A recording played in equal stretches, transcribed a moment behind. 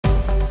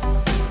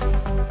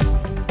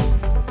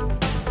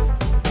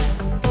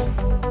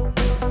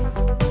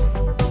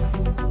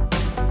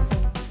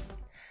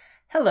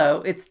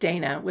Hello, it's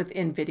Dana with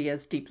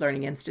NVIDIA's Deep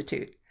Learning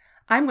Institute.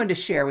 I'm going to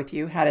share with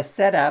you how to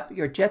set up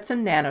your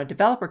Jetson Nano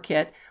developer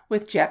kit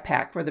with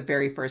JetPack for the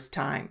very first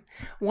time.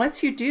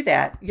 Once you do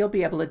that, you'll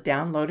be able to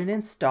download and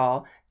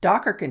install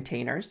Docker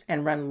containers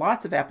and run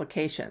lots of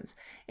applications,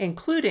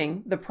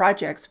 including the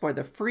projects for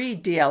the free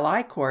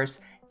DLI course,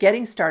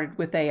 Getting Started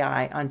with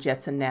AI on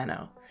Jetson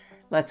Nano.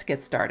 Let's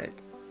get started.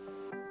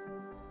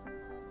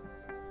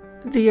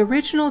 The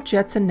original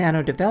Jetson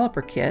Nano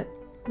developer kit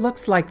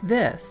looks like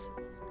this,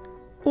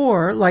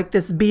 or like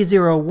this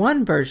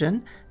B01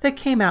 version that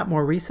came out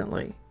more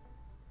recently.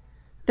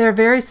 They're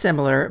very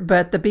similar,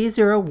 but the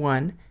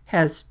B01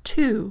 has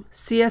 2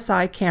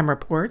 CSI camera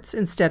ports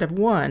instead of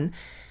 1,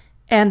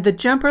 and the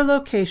jumper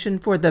location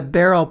for the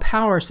barrel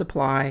power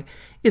supply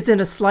is in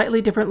a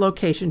slightly different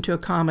location to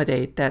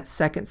accommodate that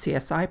second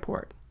CSI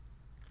port.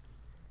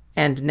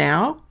 And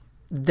now,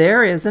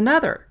 there is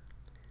another.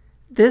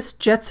 This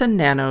Jetson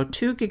Nano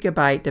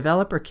 2GB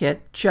developer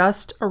kit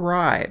just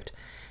arrived.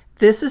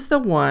 This is the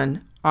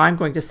one I'm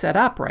going to set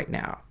up right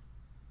now.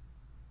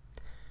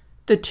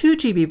 The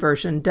 2GB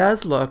version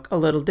does look a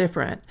little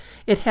different.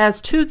 It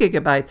has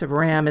 2GB of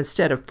RAM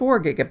instead of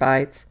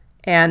 4GB,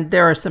 and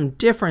there are some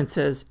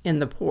differences in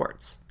the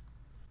ports.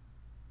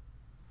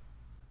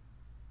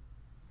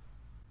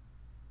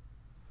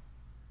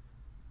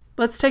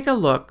 Let's take a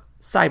look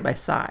side by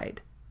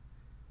side.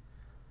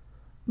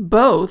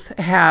 Both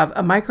have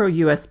a micro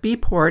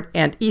USB port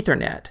and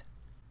Ethernet.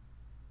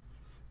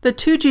 The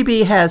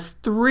 2GB has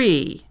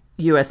 3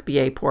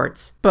 USB-A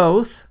ports.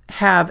 Both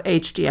have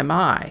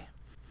HDMI.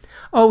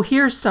 Oh,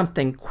 here's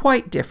something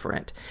quite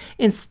different.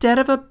 Instead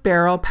of a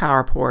barrel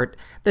power port,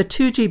 the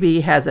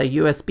 2GB has a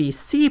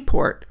USB-C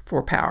port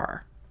for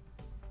power.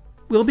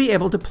 We'll be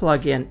able to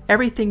plug in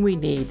everything we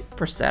need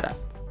for setup.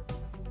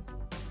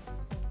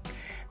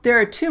 There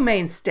are 2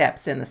 main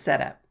steps in the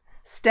setup.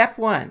 Step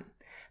 1.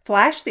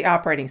 Flash the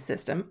operating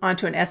system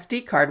onto an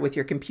SD card with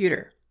your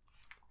computer.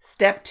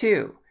 Step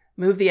 2.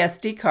 Move the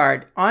SD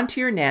card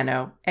onto your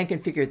Nano and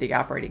configure the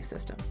operating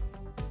system.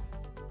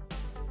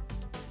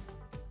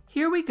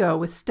 Here we go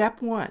with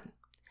step 1.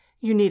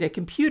 You need a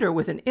computer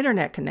with an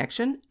internet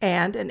connection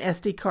and an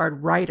SD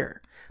card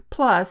writer,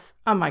 plus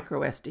a micro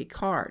SD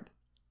card.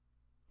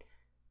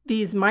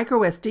 These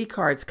micro SD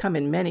cards come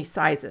in many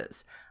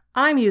sizes.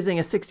 I'm using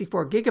a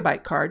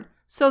 64GB card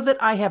so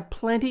that I have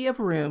plenty of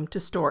room to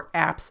store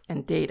apps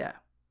and data.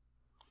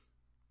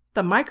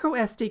 The micro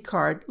SD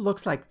card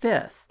looks like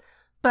this,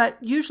 but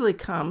usually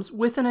comes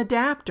with an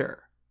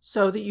adapter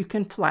so that you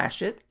can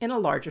flash it in a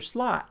larger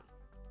slot.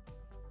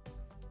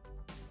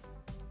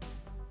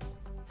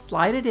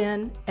 Slide it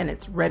in and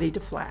it's ready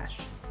to flash.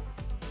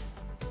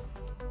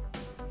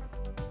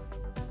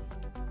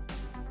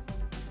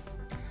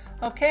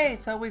 Okay,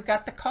 so we've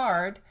got the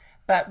card,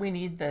 but we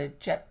need the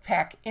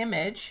JetPack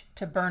image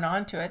to burn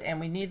onto it, and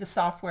we need the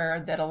software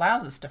that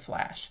allows us to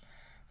flash.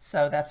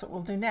 So that's what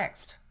we'll do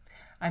next.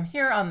 I'm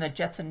here on the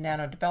Jetson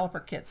Nano Developer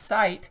Kit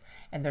site,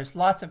 and there's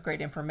lots of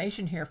great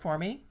information here for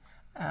me.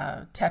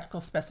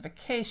 Technical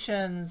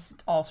specifications,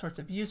 all sorts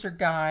of user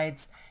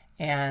guides,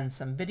 and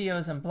some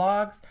videos and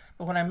blogs.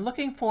 But what I'm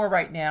looking for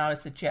right now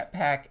is the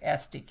JetPack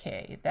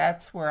SDK.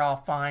 That's where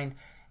I'll find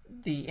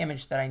the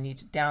image that I need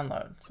to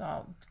download. So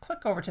I'll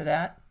click over to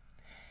that.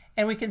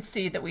 And we can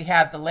see that we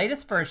have the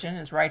latest version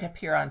is right up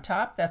here on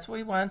top. That's what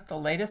we want, the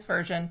latest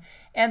version,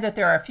 and that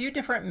there are a few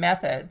different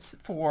methods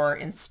for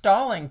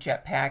installing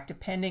JetPack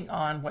depending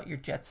on what your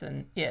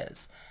Jetson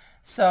is.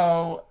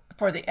 So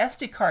for the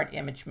SD card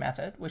image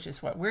method, which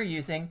is what we're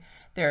using,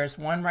 there's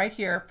one right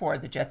here for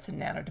the Jetson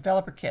Nano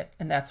Developer Kit,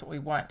 and that's what we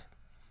want.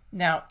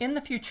 Now, in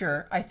the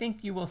future, I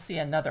think you will see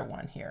another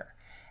one here.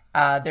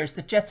 There's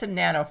the Jetson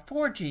Nano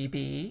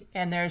 4GB,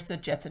 and there's the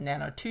Jetson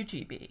Nano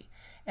 2GB.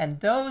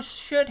 And those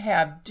should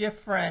have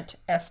different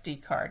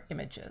SD card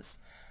images.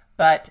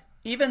 But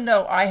even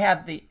though I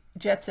have the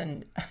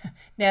Jetson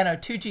Nano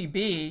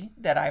 2GB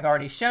that I've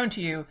already shown to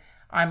you,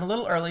 I'm a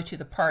little early to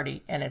the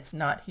party and it's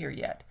not here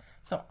yet.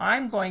 So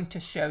I'm going to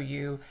show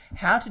you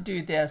how to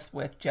do this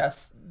with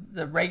just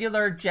the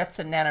regular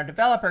Jetson Nano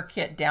Developer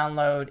Kit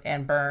download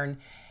and burn,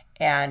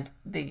 and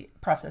the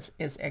process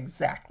is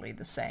exactly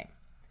the same.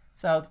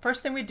 So the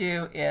first thing we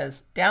do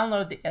is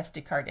download the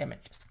SD card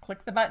image. Just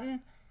click the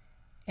button,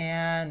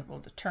 and we'll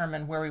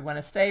determine where we want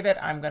to save it.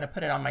 I'm going to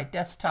put it on my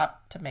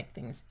desktop to make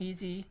things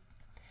easy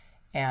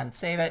and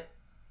save it.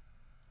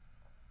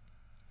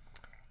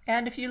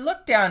 And if you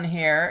look down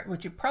here,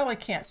 which you probably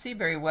can't see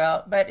very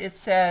well, but it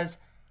says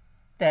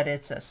that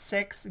it's a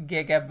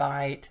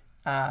 6GB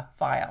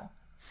file.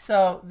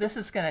 So this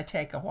is going to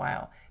take a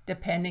while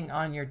depending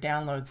on your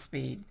download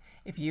speed.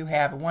 If you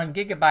have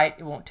 1GB,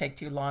 it won't take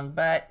too long,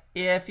 but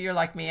if you're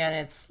like me and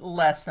it's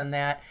less than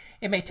that,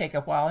 it may take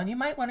a while, and you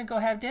might want to go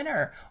have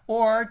dinner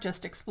or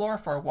just explore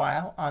for a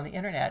while on the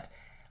internet.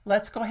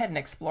 Let's go ahead and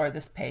explore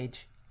this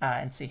page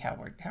and see how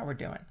we're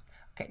doing.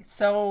 Okay,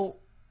 so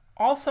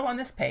also on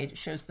this page it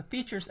shows the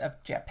features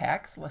of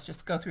JetPack, so let's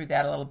just go through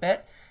that a little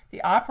bit.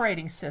 The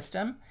operating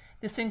system,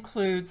 this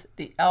includes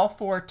the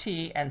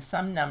L4T and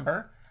some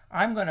number.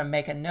 I'm going to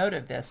make a note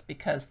of this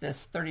because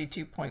this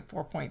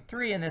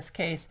 32.4.3 in this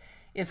case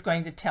is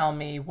going to tell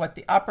me what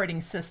the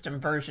operating system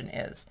version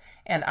is.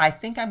 And I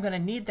think I'm going to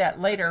need that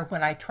later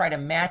when I try to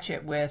match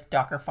it with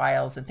Docker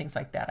files and things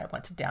like that I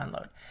want to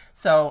download.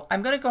 So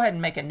I'm going to go ahead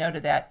and make a note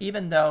of that,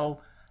 even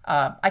though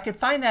I could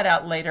find that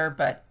out later,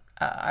 but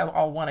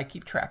I'll want to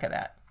keep track of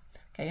that.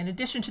 Okay, in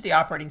addition to the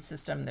operating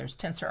system, there's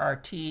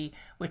TensorRT,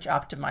 which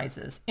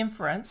optimizes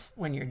inference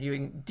when you're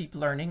doing deep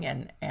learning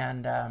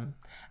and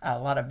a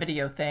lot of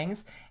video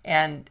things.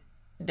 And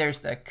there's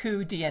the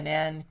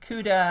cuDNN,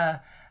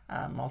 CUDA,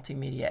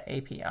 multimedia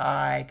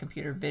API,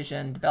 computer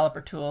vision,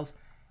 developer tools.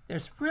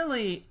 There's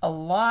really a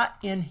lot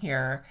in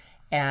here,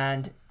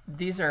 and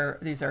these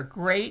are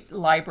great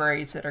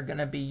libraries that are going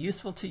to be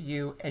useful to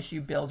you as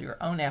you build your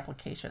own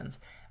applications,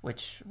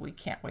 which we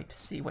can't wait to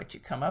see what you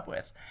come up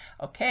with.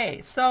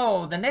 Okay,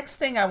 so the next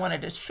thing I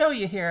wanted to show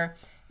you here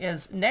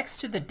is next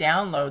to the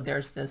download,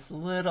 there's this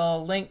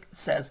little link that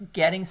says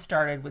Getting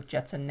Started with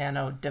Jetson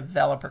Nano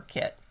Developer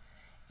Kit.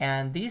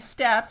 And these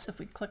steps, if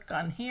we click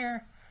on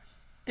here,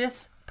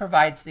 this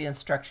provides the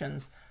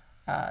instructions.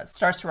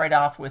 Starts right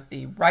off with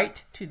the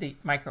write to the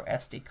micro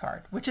SD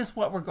card, which is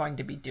what we're going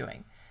to be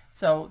doing.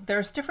 So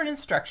there's different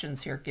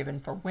instructions here given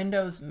for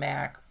Windows,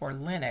 Mac, or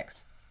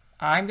Linux.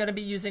 I'm going to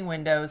be using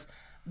Windows,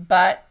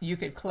 but you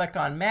could click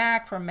on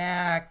Mac for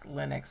Mac,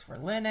 Linux for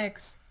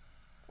Linux.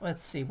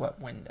 Let's see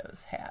what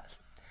Windows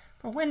has.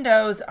 For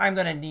Windows, I'm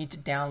going to need to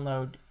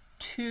download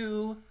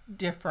two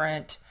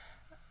different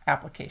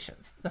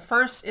applications. The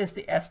first is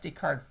the SD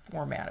card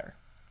formatter.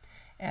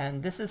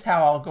 And this is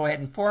how I'll go ahead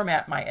and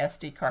format my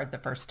SD card the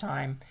first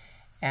time.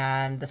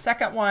 And the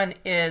second one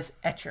is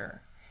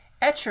Etcher.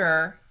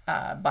 Etcher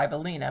by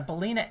Balena.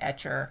 Balena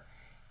Etcher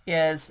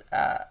is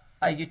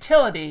a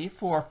utility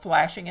for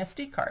flashing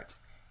SD cards.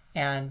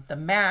 And the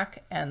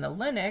Mac and the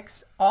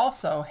Linux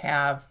also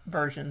have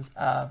versions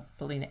of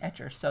Balena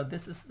Etcher. So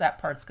that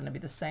part's going to be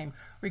the same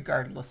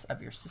regardless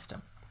of your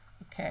system.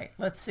 Okay,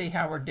 let's see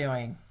how we're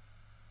doing.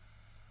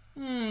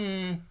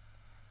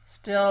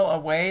 Still a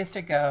ways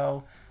to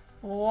go.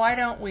 Why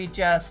don't we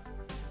just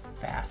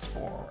fast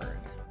forward?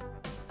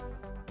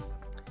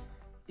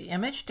 The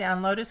image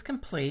download is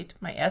complete.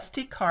 My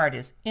SD card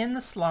is in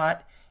the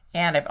slot,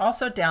 and I've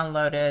also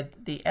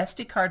downloaded the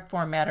SD card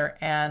formatter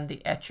and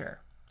the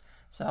etcher.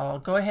 So I'll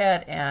go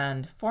ahead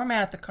and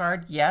format the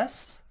card.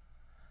 Yes,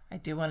 I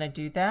do want to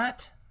do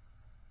that.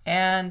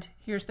 And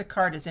here's the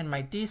card is in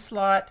my D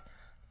slot.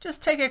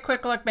 Just take a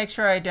quick look, make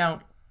sure I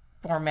don't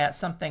format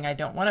something I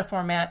don't want to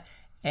format,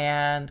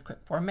 and quick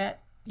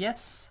format.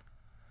 Yes.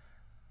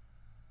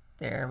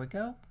 There we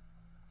go.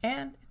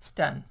 And it's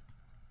done.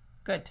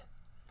 Good.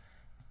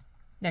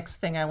 Next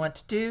thing I want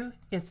to do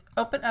is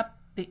open up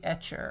the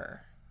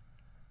etcher.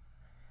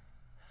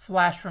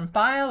 Flash from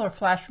file or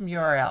flash from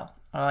URL?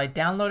 Well, I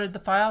downloaded the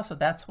file, so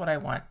that's what I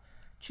want.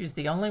 Choose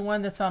the only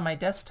one that's on my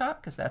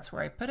desktop because that's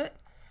where I put it,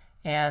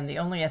 and the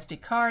only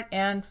SD card,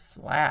 and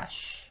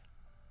flash.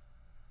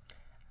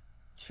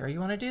 Sure you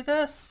want to do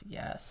this?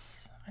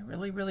 Yes, I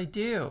really, really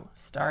do.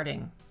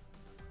 Starting.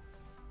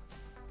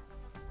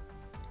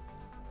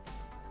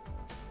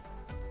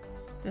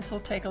 This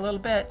will take a little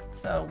bit,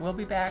 so we'll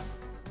be back.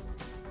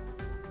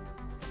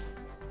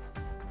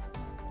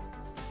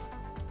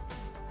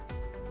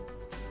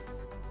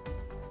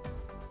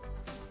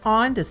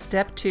 On to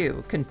step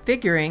 2,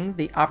 configuring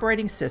the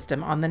operating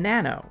system on the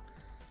Nano.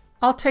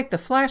 I'll take the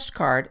flash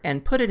card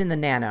and put it in the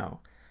Nano.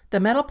 The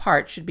metal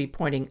part should be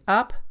pointing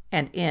up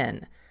and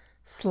in.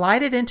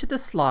 Slide it into the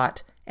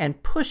slot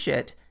and push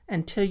it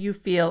until you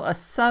feel a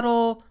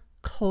subtle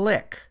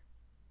click.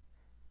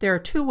 There are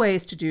two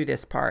ways to do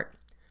this part.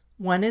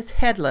 One is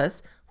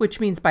headless, which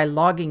means by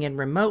logging in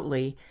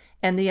remotely,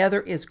 and the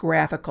other is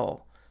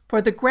graphical.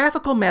 For the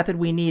graphical method,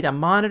 we need a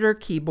monitor,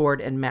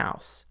 keyboard, and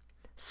mouse.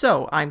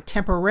 So I'm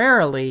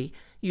temporarily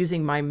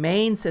using my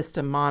main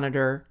system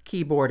monitor,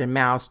 keyboard, and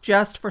mouse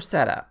just for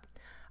setup.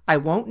 I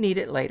won't need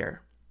it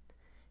later.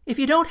 If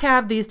you don't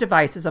have these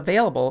devices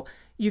available,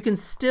 you can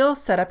still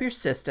set up your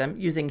system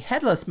using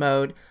headless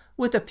mode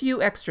with a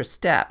few extra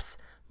steps.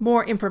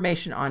 More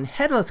information on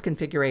headless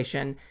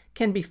configuration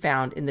can be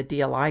found in the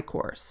DLI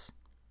course.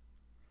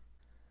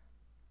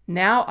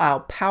 Now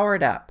I'll power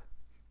it up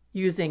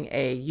using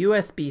a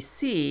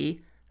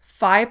USB-C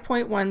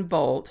 5.1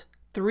 volt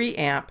 3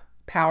 amp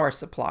power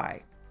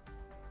supply.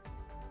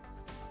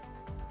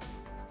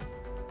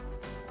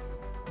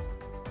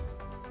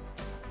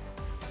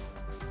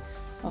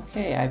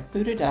 Okay, I've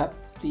booted up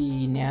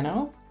the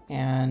Nano,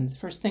 and the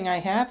first thing I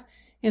have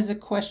is a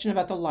question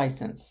about the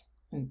license.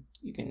 And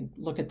you can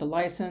look at the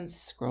license,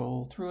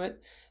 scroll through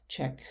it,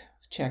 check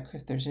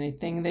if there's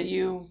anything that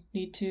you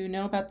need to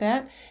know about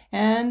that,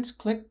 and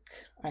click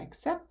I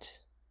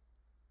accept,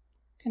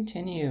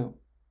 continue.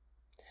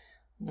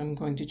 I'm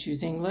going to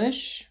choose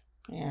English,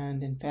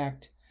 and in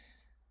fact,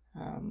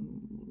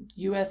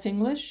 US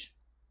English,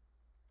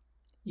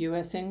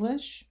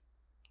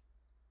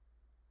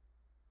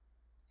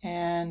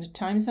 and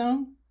time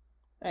zone.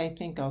 I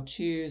think I'll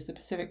choose the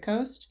Pacific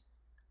Coast.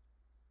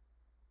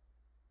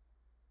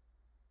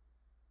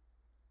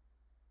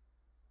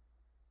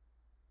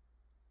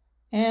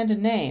 And a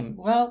name.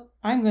 Well,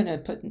 I'm going to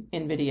put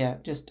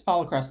NVIDIA just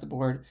all across the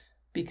board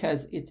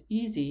because it's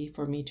easy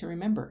for me to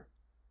remember.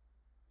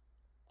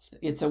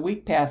 It's a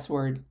weak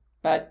password,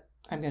 but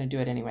I'm going to do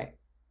it anyway.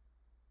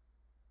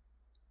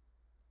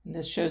 And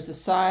this shows the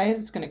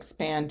size. It's going to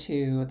expand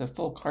to the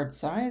full card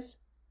size.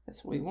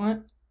 That's what we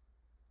want.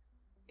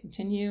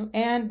 Continue.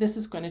 And this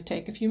is going to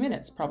take a few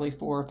minutes, probably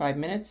 4 or 5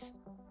 minutes.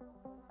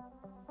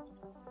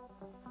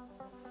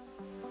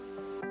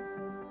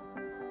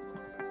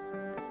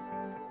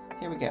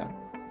 Here we go.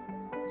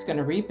 It's going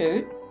to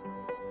reboot.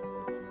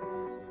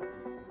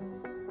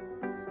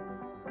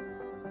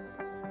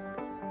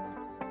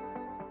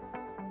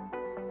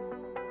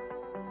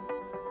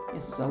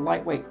 This is a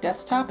lightweight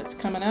desktop. It's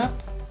coming up.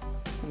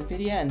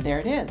 NVIDIA, and there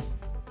it is.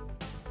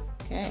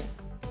 Okay.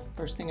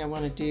 First thing I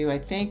want to do, I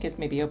think, is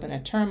maybe open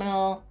a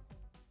terminal.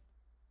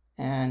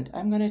 And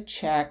I'm going to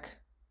check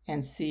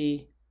and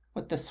see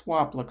what the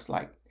swap looks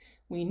like.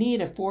 We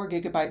need a 4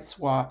 GB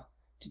swap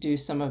to do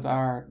some of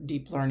our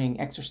deep learning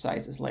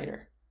exercises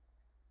later.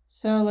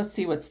 So let's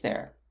see what's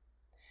there.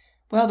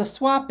 Well, the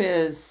swap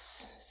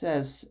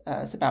says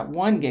it's about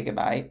 1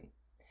 GB,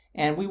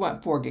 and we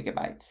want 4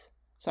 GB.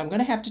 So I'm going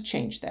to have to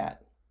change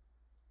that.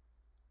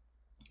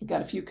 I've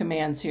got a few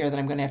commands here that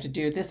I'm going to have to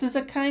do. This is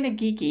a kind of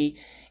geeky,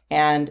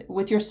 and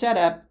with your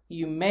setup,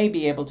 you may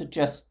be able to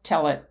just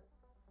tell it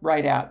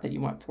right out that you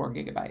want 4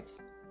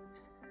 GB.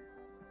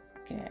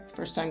 Okay,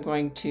 first I'm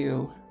going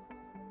to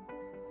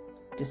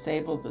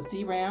disable the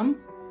ZRAM.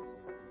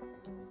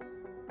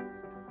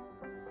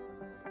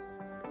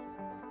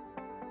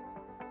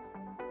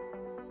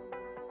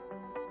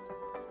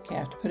 Okay, I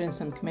have to put in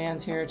some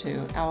commands here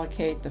to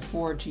allocate the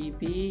 4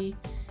 GB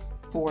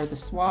for the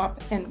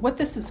swap. And what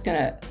this is going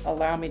to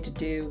allow me to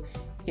do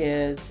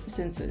is,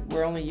 since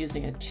we're only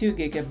using a 2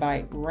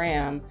 GB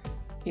RAM,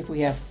 if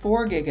we have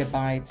 4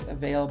 GB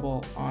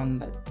available on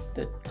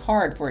the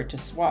card for it to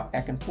swap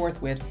back and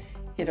forth with,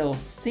 it'll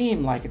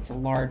seem like it's a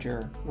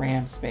larger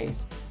RAM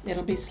space.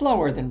 It'll be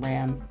slower than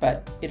RAM,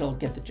 but it'll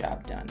get the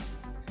job done.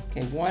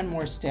 Okay, one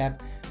more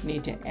step. We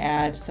need to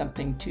add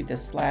something to the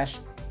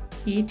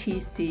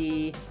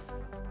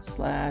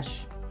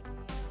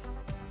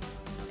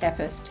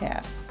 /etc/fs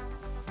tab.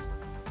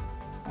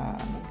 I'm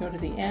going to go to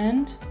the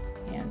end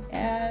and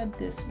add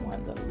this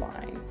one little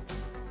line.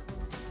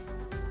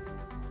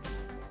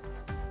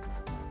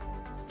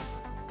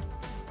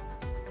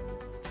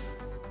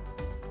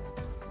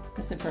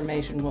 This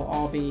information will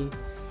all be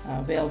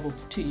available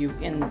to you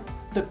in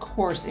the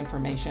course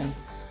information,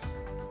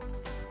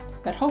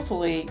 but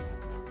hopefully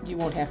you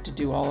won't have to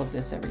do all of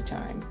this every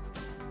time.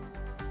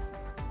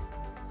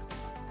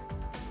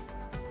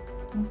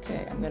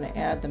 Okay, I'm going to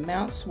add the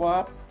mount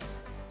swap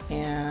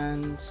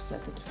and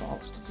set the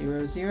defaults to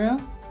 0, 0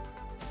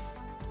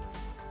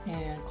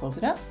 and close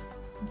it up.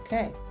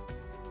 Okay,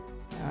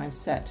 now I'm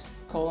set.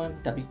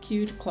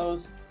 :WQ to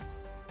close.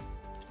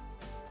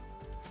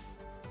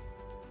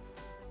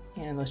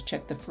 And let's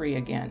check the free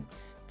again.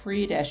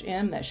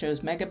 Free-M, that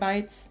shows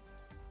megabytes.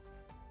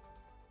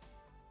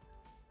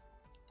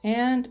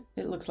 And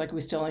it looks like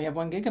we still only have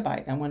 1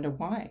 GB. I wonder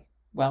why.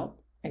 Well,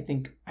 I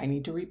think I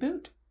need to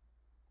reboot.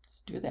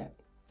 Let's do that.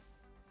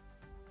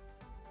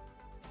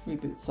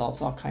 Reboot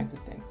solves all kinds of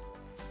things.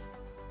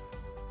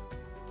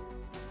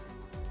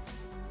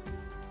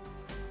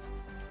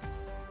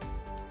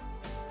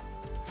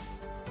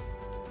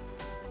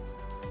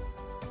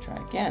 Try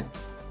again.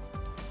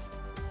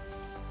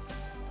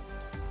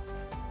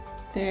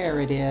 There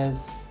it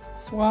is.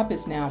 Swap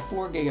is now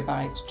 4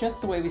 GB,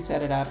 just the way we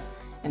set it up,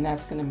 and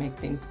that's going to make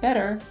things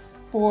better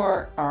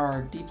for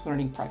our deep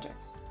learning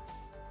projects.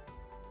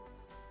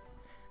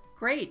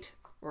 Great!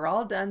 We're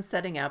all done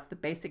setting up the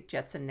basic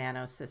Jetson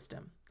Nano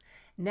system.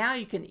 Now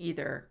you can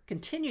either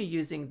continue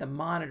using the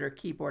monitor,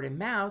 keyboard, and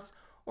mouse,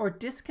 or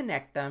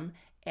disconnect them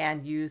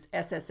and use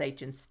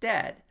SSH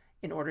instead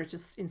in order to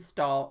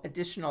install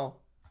additional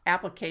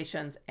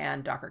applications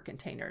and Docker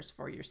containers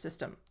for your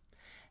system.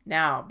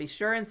 Now, be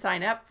sure and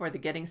sign up for the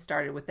Getting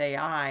Started with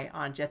AI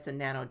on Jetson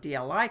Nano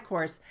DLI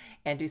course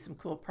and do some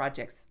cool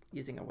projects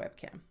using a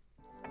webcam.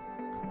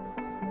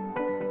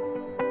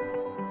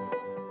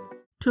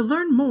 To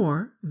learn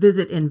more,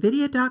 visit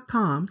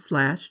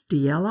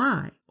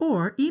nvidia.com/DLI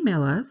or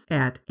email us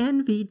at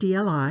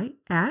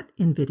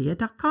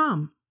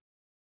nvdli@nvidia.com.